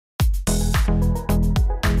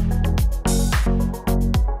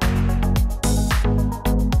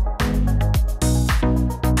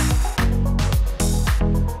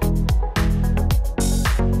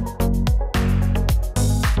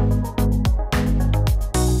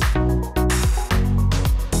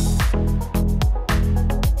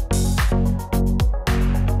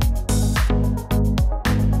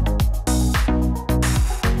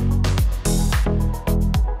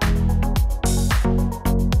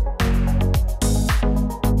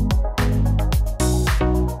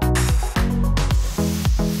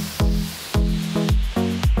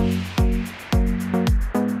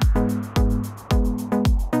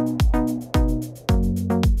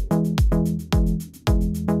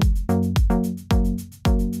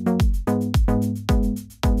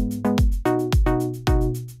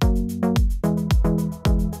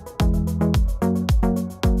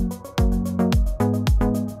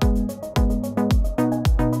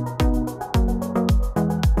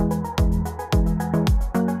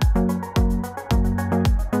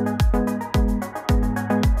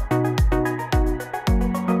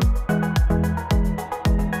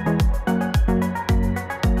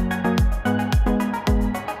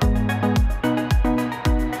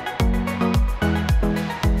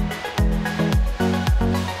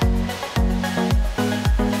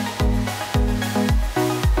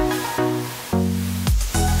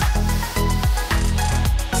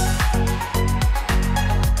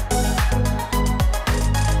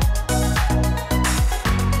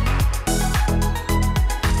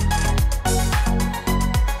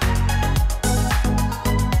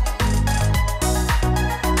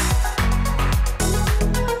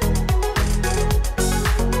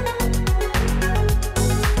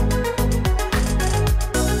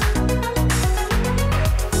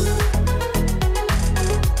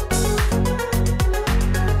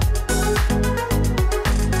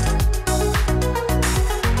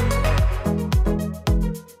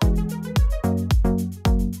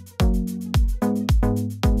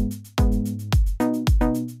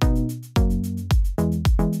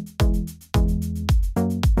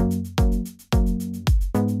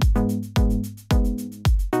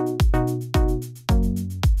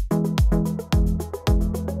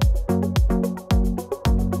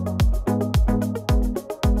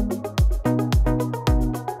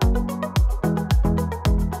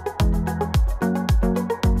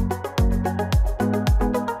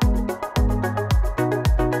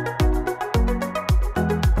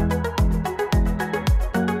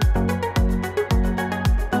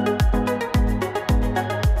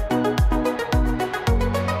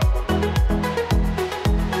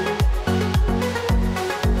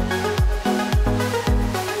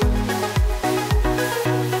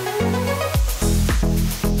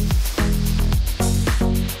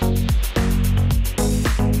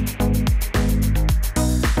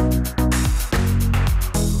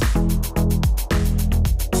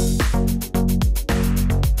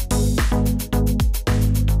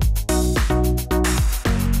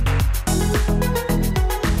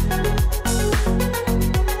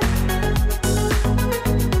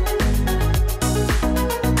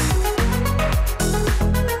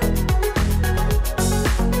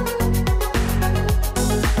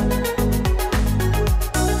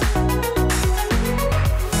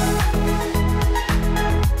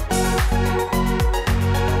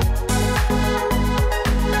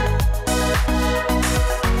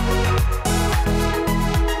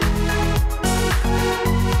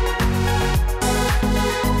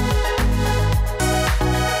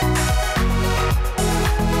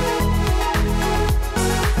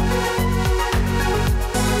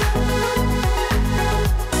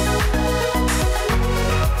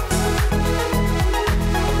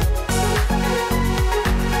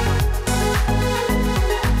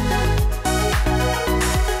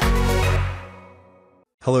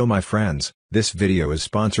Hello my friends, this video is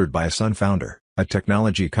sponsored by Sunfounder, a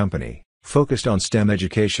technology company, focused on STEM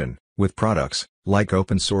education, with products, like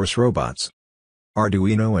open source robots,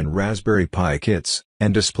 Arduino and Raspberry Pi kits,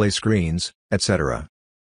 and display screens, etc.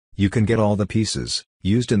 You can get all the pieces,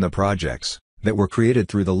 used in the projects, that were created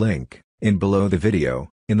through the link, below the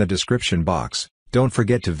video, in the description box. Don't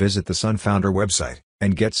forget to visit the Sunfounder website,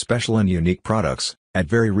 and get special and unique products, at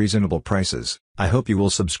very reasonable prices. I hope you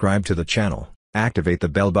will subscribe to the channel. Activate the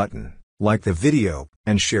bell button, like the video,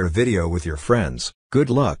 and share video with your friends. Good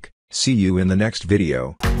luck, see you in the next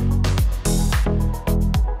video.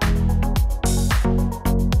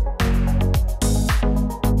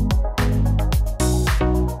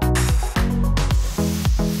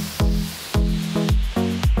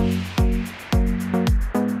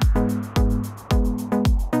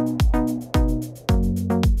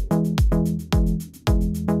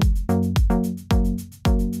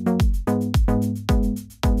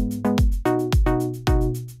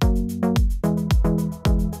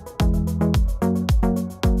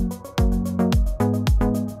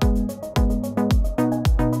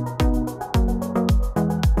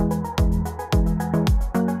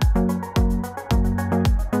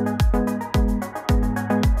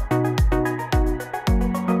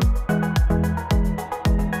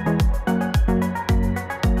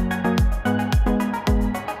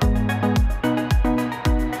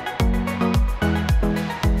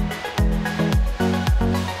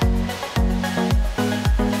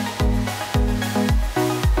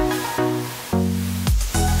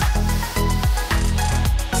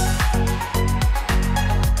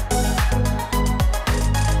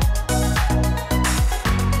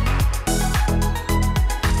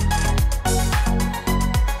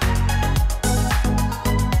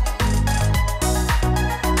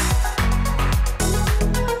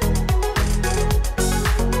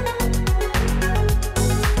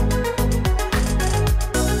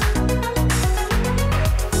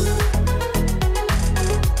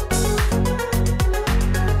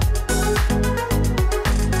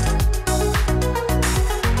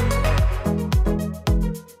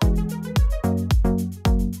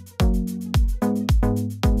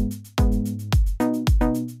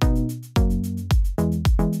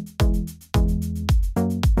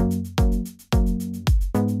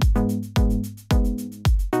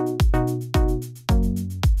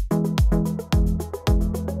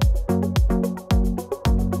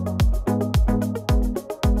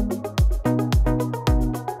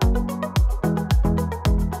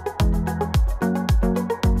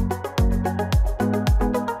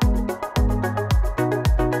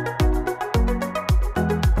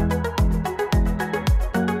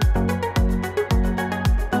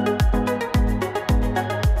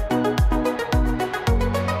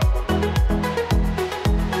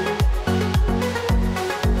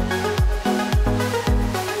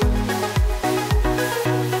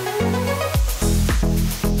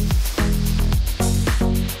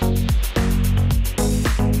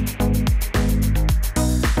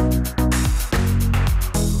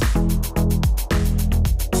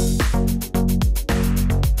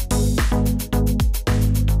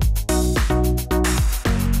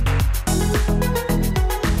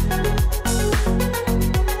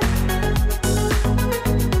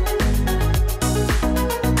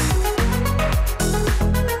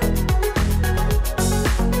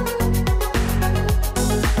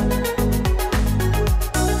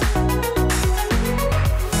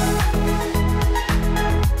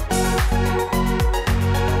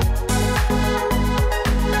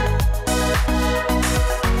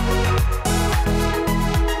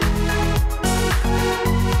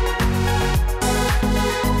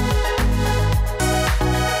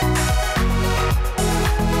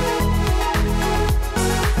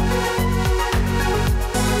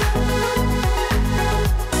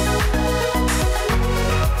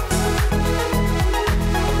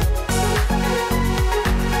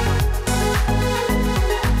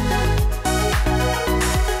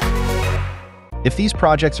 If these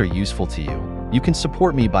projects are useful to you, you can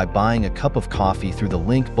support me by buying a cup of coffee through the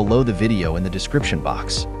link below the video in the description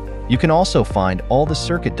box. You can also find all the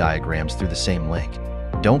circuit diagrams through the same link.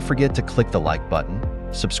 Don't forget to click the like button,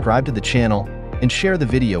 subscribe to the channel, and share the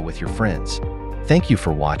video with your friends. Thank you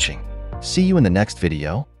for watching. See you in the next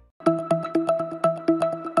video.